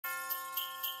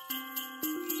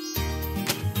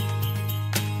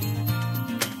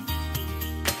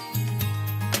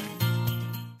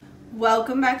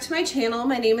Welcome back to my channel.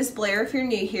 My name is Blair if you're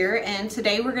new here, and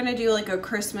today we're gonna do like a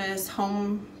Christmas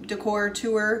home decor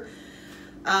tour.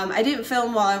 I didn't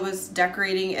film while I was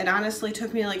decorating. It honestly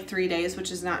took me like 3 days, which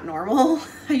is not normal.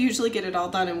 I usually get it all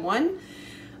done in one.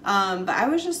 But I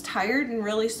was just tired and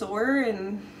really sore,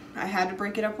 and I had to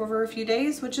break it up over a few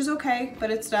days, which is okay,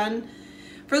 but it's done.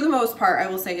 For the most part, I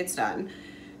will say it's done.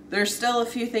 There's still a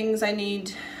few things I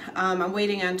need. I'm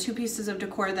waiting on 2 pieces of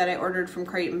decor that I ordered from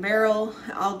Crate and Barrel.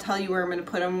 I'll tell you where I'm going to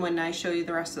put them when I show you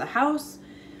the rest of the house.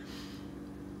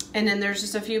 And then there's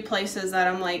just a few places that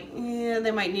I'm like, yeah,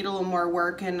 they might need a little more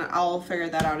work, and I'll figure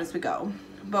that out as we go.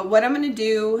 But what I'm going to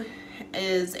do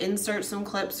is insert some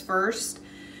clips first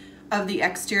of the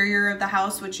exterior of the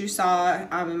house, which you saw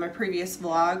in my previous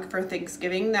vlog for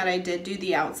Thanksgiving that I did do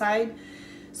the outside.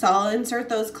 So I'll insert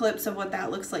those clips of what that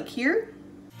looks like here.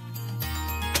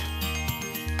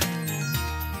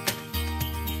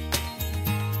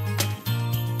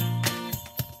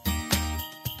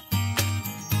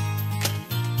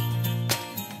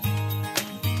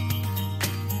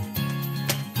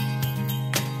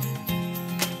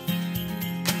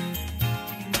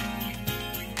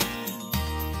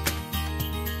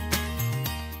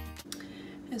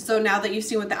 So now that you've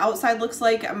seen what the outside looks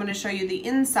like, I'm going to show you the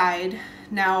inside.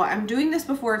 Now I'm doing this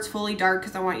before it's fully dark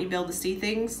because I want you to be able to see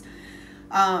things.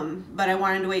 But I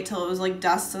wanted to wait till it was like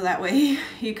dusk so that way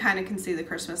you kind of can see the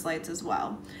Christmas lights as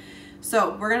well.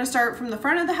 So we're going to start from the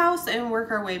front of the house and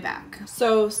work our way back.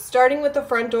 So starting with the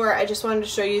front door, I just wanted to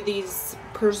show you these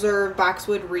preserved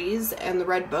boxwood wreaths and the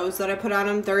red bows that I put on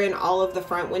them. They're in all of the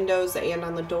front windows and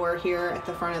on the door here at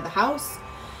the front of the house.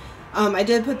 I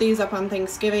did put these up on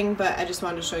Thanksgiving, but I just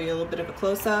wanted to show you a little bit of a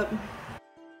close-up.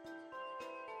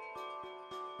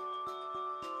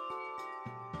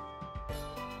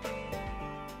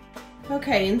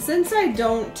 Okay, and since I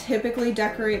don't typically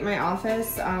decorate my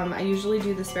office, I usually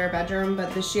do the spare bedroom,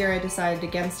 but this year I decided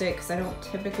against it because I don't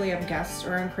typically have guests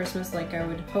around Christmas like I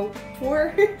would hope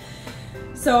for.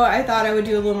 So I thought I would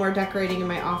do a little more decorating in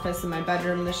my office and my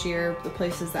bedroom this year, the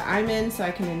places that I'm in, so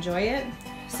I can enjoy it.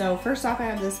 So first off, I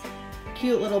have this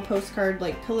cute little postcard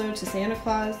like pillow to Santa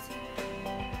Claus.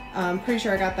 I'm pretty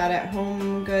sure I got that at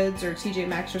Home Goods or TJ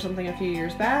Maxx or something a few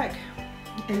years back.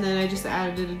 And then I just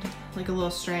added like a little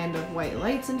strand of white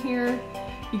lights in here.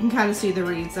 You can kind of see the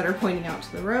wreaths that are pointing out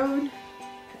to the road.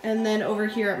 And then over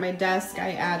here at my desk,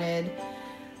 I added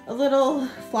a little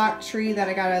flock tree that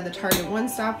I got out of the Target One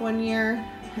Stop one year.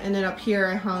 And then up here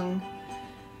I hung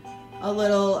a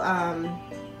little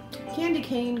candy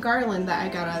cane garland that I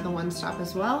got out of the One Stop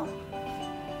as well.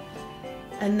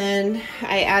 And then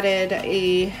I added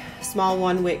a small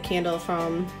 1-wick candle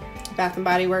from Bath &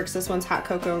 Body Works. This one's hot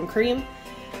cocoa and cream.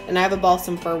 And I have a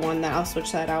balsam fir one that I'll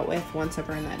switch that out with once I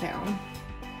burn that down.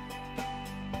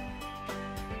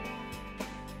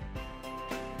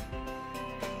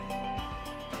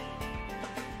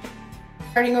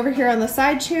 Starting over here on the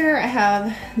side chair, I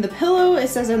have the pillow. It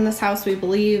says "In this house we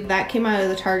believe." That came out of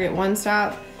the Target One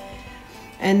Stop.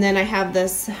 And then I have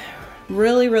this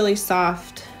really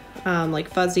soft like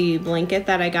fuzzy blanket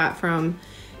that I got from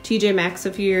TJ Maxx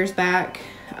a few years back.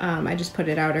 I just put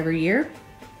it out every year.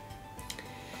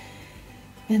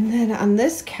 And then on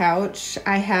this couch,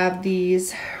 I have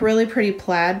these really pretty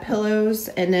plaid pillows,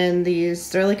 and then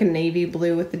they're like a navy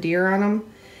blue with the deer on them.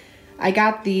 I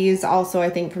got these also, I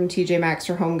think, from TJ Maxx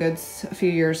or Home Goods a few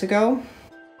years ago.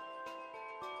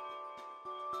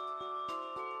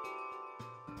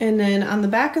 And then on the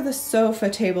back of the sofa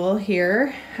table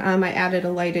here, I added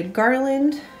a lighted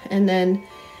garland, and then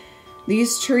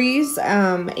these trees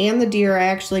and the deer I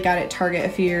actually got at Target a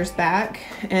few years back,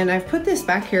 and I've put this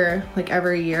back here like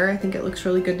every year. I think it looks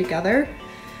really good together.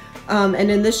 And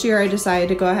then this year I decided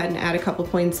to go ahead and add a couple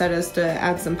poinsettias to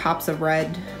add some pops of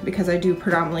red because I do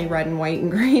predominantly red and white and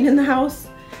green in the house.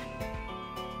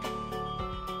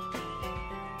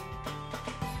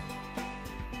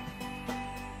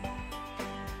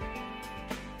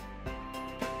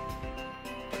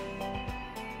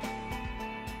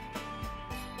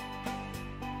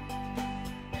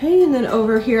 Okay, and then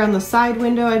over here on the side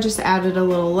window, I just added a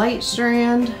little light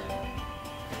strand.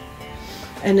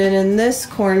 And then in this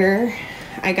corner,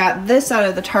 I got this out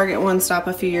of the Target One Stop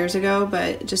a few years ago, but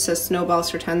it just says snowballs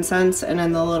for 10 cents. And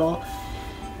then the little,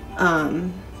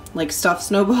 like stuffed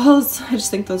snowballs. I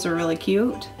just think those are really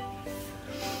cute.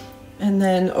 And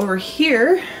then over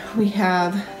here, we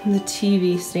have the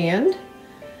TV stand.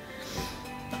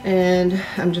 And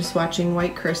I'm just watching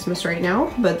White Christmas right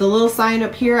now. But the little sign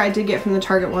up here I did get from the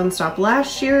Target One Stop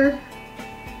last year.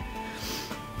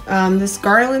 This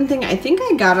garland thing, I think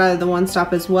I got out of the One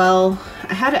Stop as well.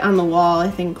 I had it on the wall, I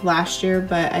think, last year,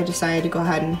 but I decided to go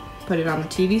ahead and put it on the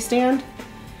TV stand.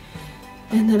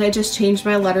 And then I just changed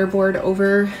my letterboard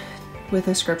over with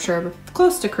a scripture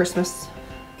close to Christmas.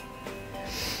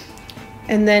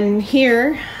 And then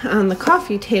here on the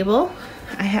coffee table,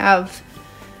 I have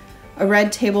a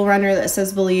red table runner that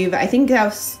says believe. I think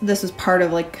this was part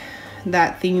of like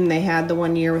that theme they had the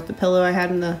one year with the pillow I had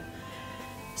in the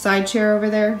side chair over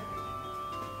there.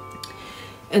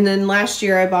 And then last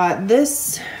year I bought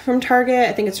this from Target.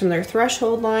 I think it's from their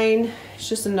Threshold line. It's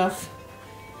just enough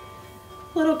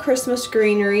little Christmas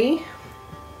greenery.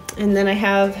 And then I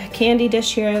have a candy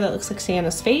dish here that looks like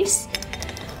Santa's face.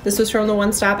 This was from the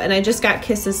One Stop, and I just got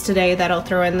kisses today that I'll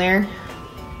throw in there.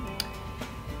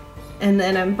 And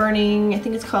then I'm burning, I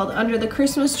think it's called Under the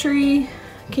Christmas Tree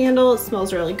candle. It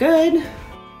smells really good.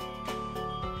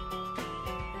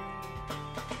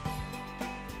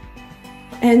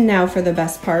 And now for the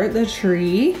best part, the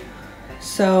tree.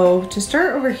 So to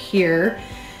start over here,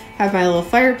 I have my little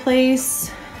fireplace,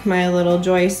 my little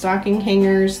Joy stocking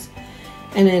hangers,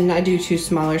 and then I do 2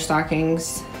 smaller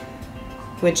stockings,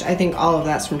 which I think all of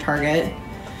that's from Target.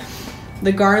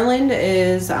 The garland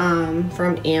is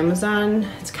from Amazon.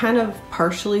 It's kind of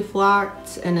partially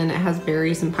flocked, and then it has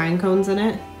berries and pine cones in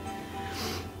it.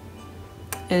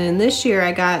 And this year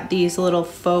I got these little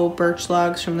faux birch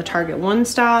logs from the Target One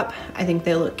Stop. I think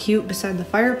they look cute beside the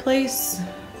fireplace.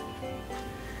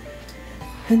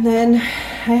 And then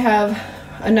I have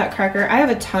a nutcracker. I have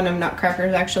a ton of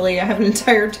nutcrackers actually. I have an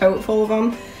entire tote full of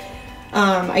them.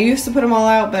 I used to put them all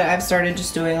out, but I've started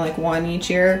just doing like one each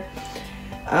year.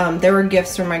 There were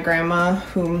gifts from my grandma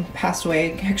who passed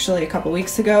away actually a couple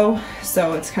weeks ago.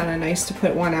 So it's kind of nice to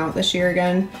put one out this year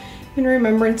again in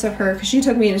remembrance of her, because she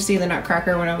took me to see the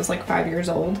Nutcracker when I was like 5 years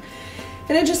old,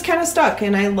 and it just kind of stuck,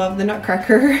 and I love the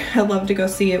Nutcracker. I love to go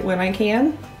see it when I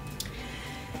can.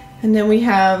 And then we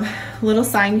have a little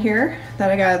sign here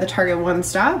that I got at the Target One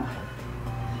Stop,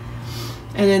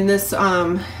 and then this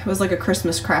was like a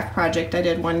Christmas craft project I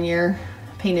did one year,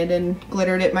 painted and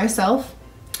glittered it myself.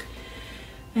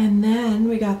 And then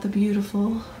we got the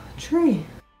beautiful tree.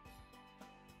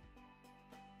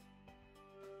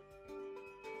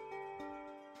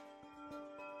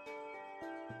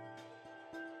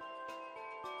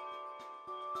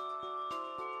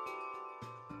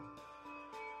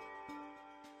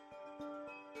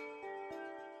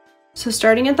 So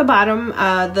starting at the bottom,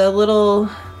 the little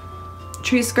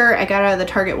tree skirt I got out of the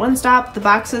Target One Stop. The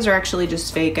boxes are actually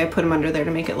just fake. I put them under there to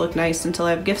make it look nice until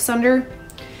I have gifts under.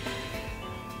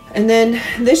 And then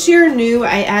this year new,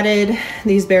 I added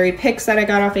these berry picks that I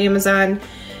got off Amazon.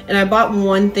 And I bought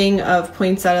one thing of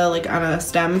poinsettia like on a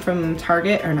stem from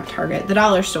Target, or not Target, the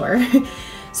dollar store.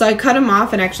 So I cut them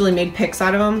off and actually made picks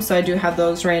out of them. So I do have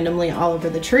those randomly all over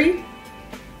the tree.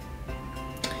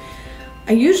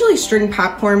 I usually string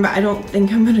popcorn, but I don't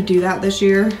think I'm gonna do that this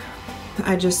year.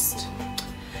 I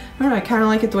don't know, I kind of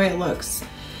like it the way it looks.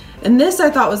 And this I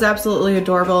thought was absolutely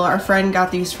adorable. Our friend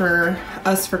got these for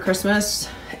us for Christmas,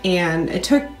 and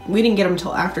we didn't get them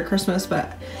until after Christmas,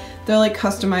 but they're like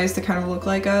customized to kind of look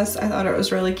like us. I thought it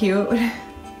was really cute.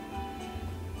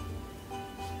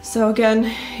 So again,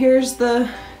 here's the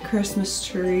Christmas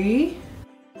tree.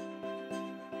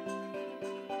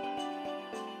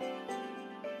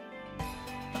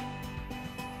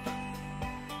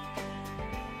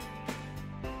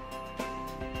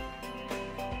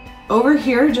 Over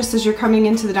here, just as you're coming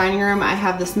into the dining room, I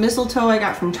have this mistletoe I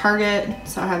got from Target,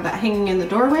 so I have that hanging in the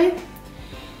doorway.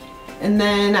 And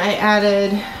then I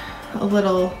added a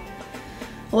little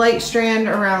light strand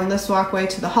around this walkway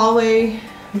to the hallway.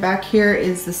 Back here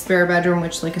is the spare bedroom,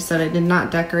 which like I said, I did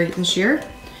not decorate this year.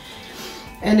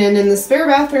 And then in the spare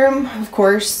bathroom, of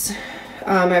course,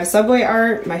 I have Subway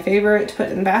art, my favorite to put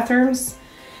in bathrooms.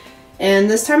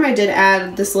 And this time I did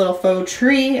add this little faux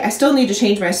tree. I still need to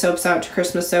change my soaps out to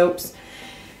Christmas soaps.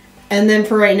 And then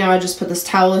for right now, I just put this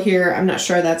towel here. I'm not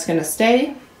sure that's gonna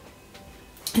stay.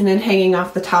 And then hanging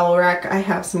off the towel rack, I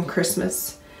have some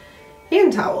Christmas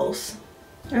hand towels.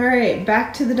 All right,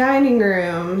 back to the dining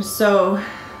room. So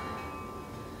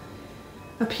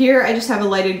up here, I just have a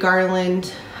lighted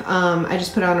garland. I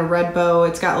just put on a red bow.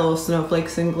 It's got little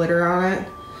snowflakes and glitter on it.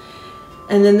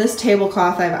 And then this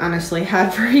tablecloth I've honestly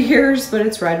had for years, but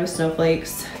it's red with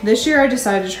snowflakes. This year I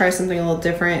decided to try something a little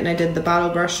different, and I did the bottle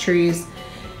brush trees.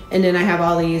 And then I have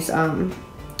all these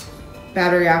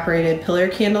battery operated pillar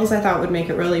candles I thought would make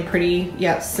it really pretty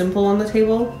yet simple on the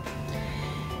table.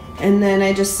 And then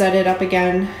I just set it up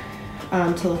again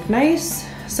to look nice.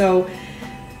 So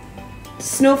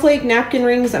snowflake napkin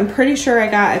rings, I'm pretty sure I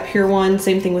got at Pier 1,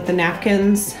 same thing with the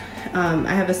napkins.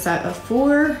 I have a set of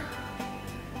 4.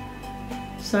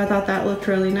 So I thought that looked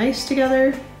really nice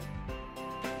together.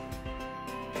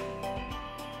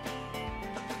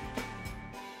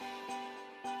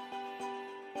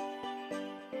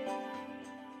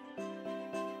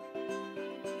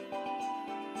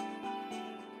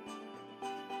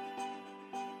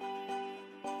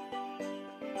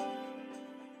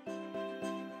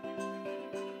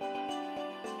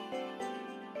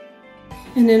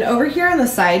 And then over here on the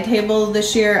side table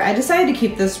this year, I decided to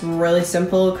keep this really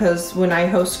simple because when I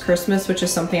host Christmas, which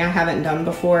is something I haven't done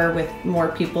before with more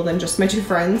people than just my two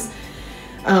friends,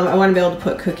 I want to be able to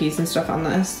put cookies and stuff on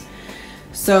this.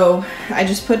 So I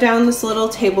just put down this little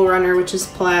table runner, which is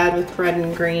plaid with red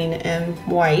and green and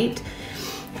white.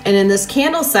 And then this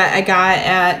candle set I got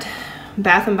at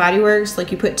Bath and Body Works,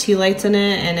 like you put tea lights in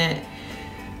it and it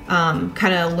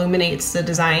kind of illuminates the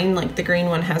design. Like the green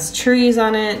one has trees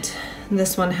on it.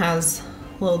 This one has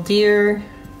little deer,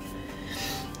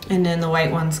 and then the white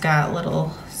one's got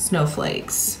little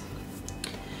snowflakes.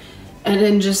 And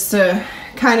then just to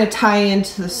kind of tie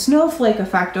into the snowflake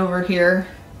effect over here,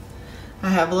 I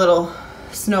have little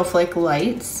snowflake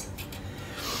lights.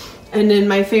 And then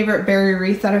my favorite berry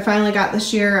wreath that I finally got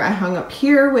this year, I hung up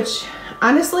here, which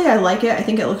honestly I like it. I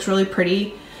think it looks really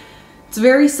pretty. It's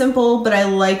very simple, but I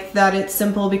like that it's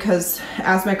simple because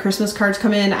as my Christmas cards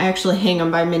come in, I actually hang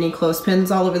them by mini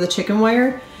clothespins all over the chicken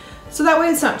wire. So that way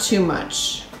it's not too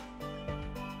much.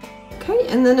 Okay,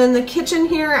 and then in the kitchen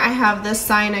here, I have this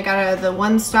sign I got out of the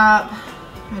One Stop.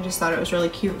 I just thought it was really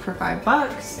cute for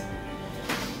 $5.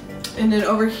 And then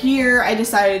over here, I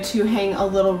decided to hang a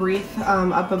little wreath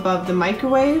up above the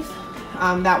microwave.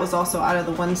 That was also out of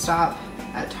the One Stop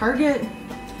at Target,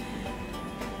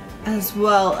 as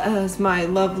well as my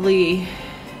lovely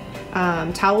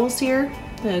towels here.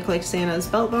 They look like Santa's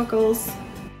belt buckles.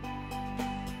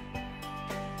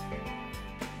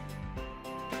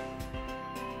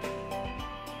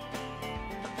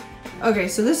 Okay,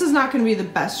 so this is not going to be the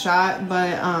best shot,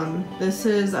 but this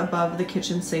is above the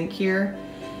kitchen sink here.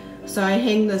 So I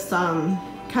hang this kind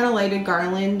of lighted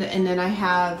garland, and then I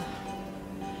have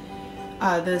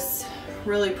this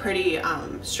really pretty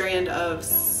strand of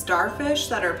starfish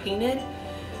that are painted.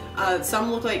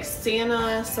 Some look like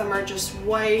Santa, some are just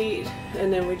white,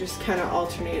 and then we just kind of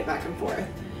alternate it back and forth.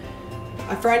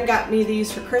 A friend got me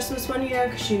these for Christmas one year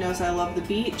because she knows I love the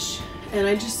beach, and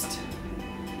I just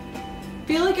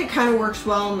feel like it kind of works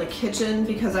well in the kitchen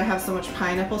because I have so much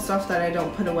pineapple stuff that I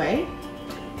don't put away.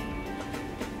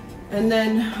 And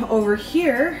then over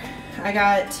here, I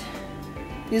got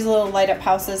these little light up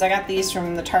houses. I got these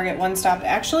from the Target One Stop.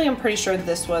 Actually, I'm pretty sure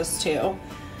this was too.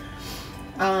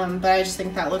 But I just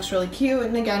think that looks really cute.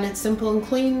 And again, it's simple and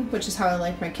clean, which is how I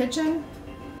like my kitchen.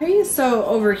 Okay, so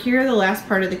over here, the last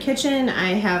part of the kitchen,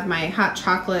 I have my hot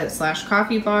chocolate /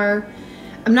 coffee bar.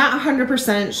 I'm not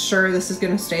 100% sure this is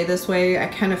gonna stay this way. I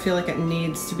kind of feel like it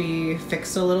needs to be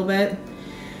fixed a little bit.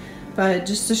 But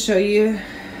just to show you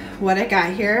what I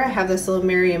got here, I have this little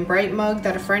Merry and Bright mug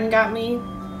that a friend got me.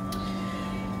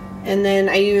 And then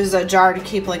I use a jar to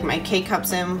keep like my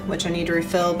K-cups in, which I need to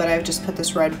refill, but I've just put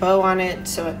this red bow on it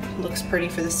so it looks pretty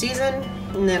for the season.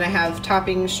 And then I have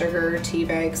toppings, sugar, tea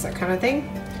bags, that kind of thing.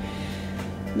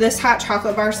 This hot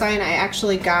chocolate bar sign I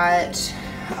actually got,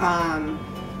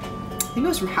 I think it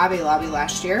was from Hobby Lobby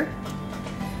last year.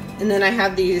 And then I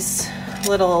have these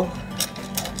little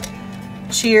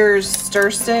Cheers stir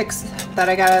sticks that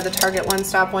I got out of the Target One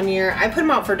Stop one year. I put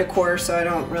them out for decor, so I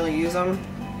don't really use them.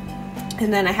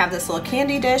 And then I have this little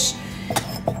candy dish.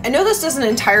 I know this doesn't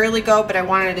entirely go, but I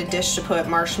wanted a dish to put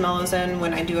marshmallows in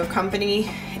when I do a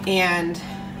company. And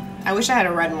I wish I had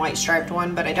a red and white striped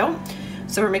one, but I don't.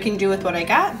 So we're making do with what I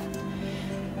got.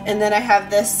 And then I have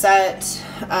this set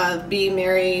of Be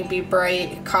Merry, Be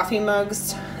Bright coffee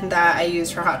mugs that I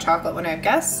use for hot chocolate when I have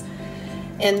guests.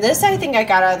 And this I think I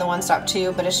got out of the One Stop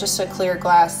too, but it's just a clear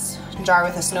glass jar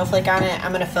with a snowflake on it.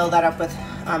 I'm gonna fill that up with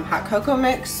hot cocoa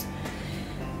mix.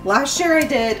 Last year I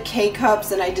did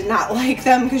K-cups and I did not like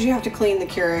them because you have to clean the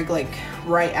Keurig like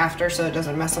right after so it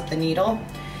doesn't mess up the needle.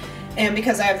 And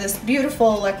because I have this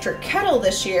beautiful electric kettle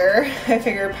this year, I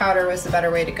figured powder was the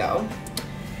better way to go.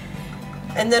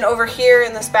 And then over here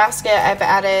in this basket, I've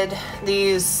added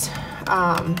these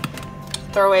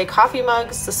throwaway coffee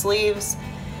mugs, the sleeves,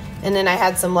 and then I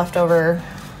had some leftover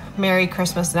Merry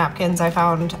Christmas napkins I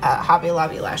found at Hobby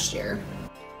Lobby last year.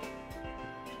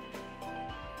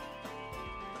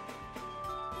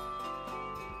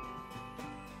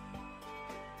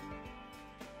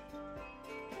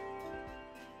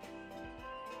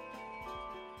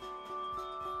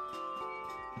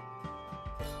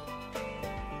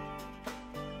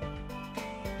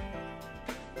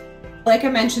 Like I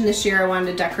mentioned, this year I wanted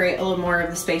to decorate a little more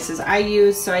of the spaces I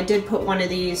use, so I did put one of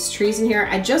these trees in here.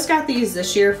 I just got these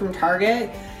this year from Target.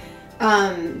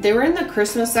 They were in the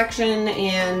Christmas section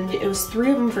and it was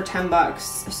 3 of them for 10 bucks,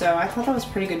 so I thought that was a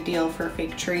pretty good deal for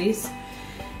fake trees.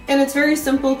 And it's very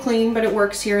simple, clean, but it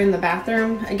works here in the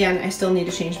bathroom. Again, I still need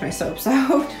to change my soaps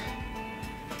out.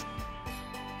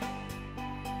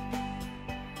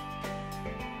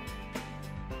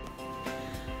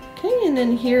 Okay, and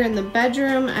in here in the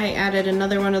bedroom, I added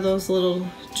another one of those little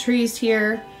trees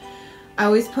here. I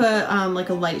always put like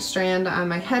a light strand on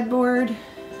my headboard.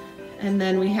 And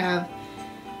then we have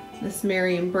this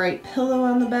merry and bright pillow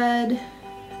on the bed,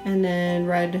 and then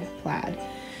red plaid.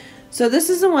 So this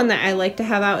is the one that I like to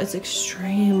have out. It's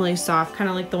extremely soft, kind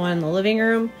of like the one in the living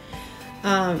room.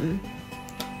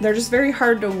 They're just very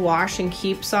hard to wash and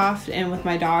keep soft, and with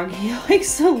my dog, he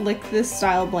likes to lick this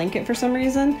style blanket for some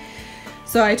reason.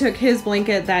 So I took his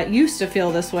blanket that used to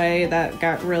feel this way, that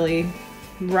got really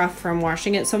rough from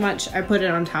washing it so much. I put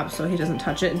it on top so he doesn't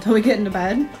touch it until we get into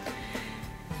bed.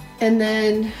 And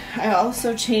then I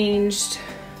also changed,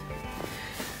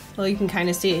 well, you can kind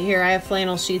of see it here. I have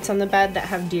flannel sheets on the bed that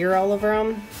have deer all over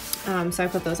them. So I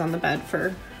put those on the bed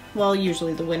for, well,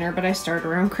 usually the winter, but I start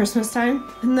around Christmas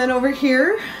time. And then over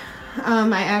here,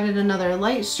 I added another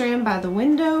light strand by the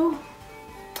window.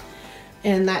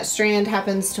 And that strand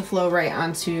happens to flow right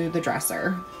onto the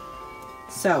dresser.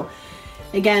 So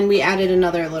again, we added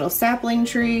another little sapling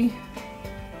tree.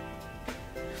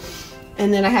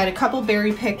 And then I had a couple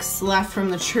berry picks left from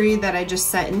the tree that I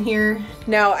just set in here.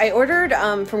 Now I ordered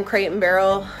from Crate &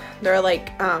 Barrel, they're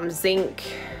like zinc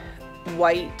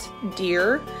white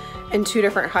deer in 2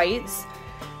 different heights.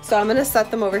 So I'm gonna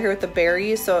set them over here with the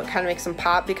berries so it kind of makes them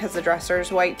pop because the dresser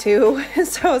is white too.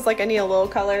 So I was like, I need a little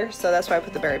color, so that's why I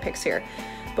put the berry picks here.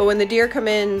 But when the deer come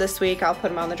in this week, I'll put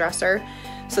them on the dresser.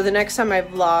 So the next time I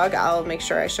vlog, I'll make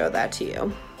sure I show that to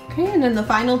you. Okay, and then the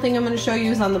final thing I'm going to show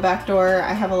you is on the back door.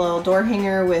 I have a little door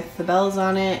hanger with the bells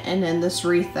on it, and then this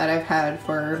wreath that I've had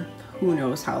for who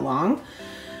knows how long.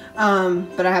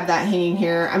 But I have that hanging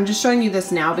here. I'm just showing you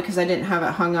this now because I didn't have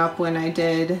it hung up when I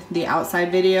did the outside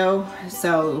video,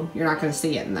 so you're not going to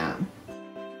see it in that.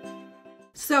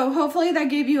 So hopefully that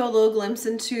gave you a little glimpse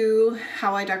into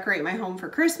how I decorate my home for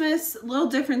Christmas. A little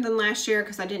different than last year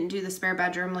because I didn't do the spare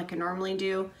bedroom like I normally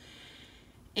do.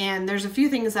 And there's a few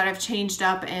things that I've changed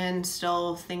up and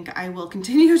still think I will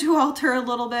continue to alter a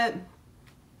little bit.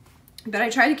 But I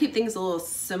try to keep things a little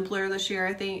simpler this year,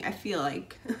 I feel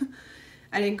like.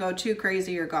 I didn't go too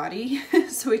crazy or gaudy,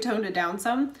 so we toned it down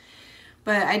some.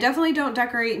 But I definitely don't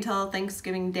decorate until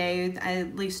Thanksgiving Day. I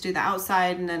at least do the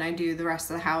outside, and then I do the rest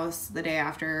of the house the day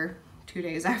after, 2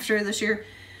 days after this year.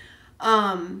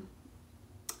 But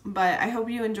I hope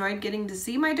you enjoyed getting to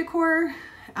see my decor.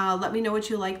 Let me know what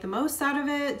you like the most out of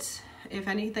it, if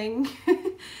anything.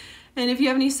 And if you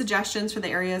have any suggestions for the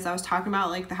areas I was talking about,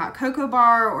 like the hot cocoa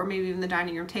bar or maybe even the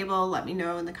dining room table, let me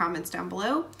know in the comments down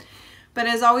below. But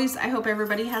as always, I hope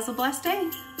everybody has a blessed day.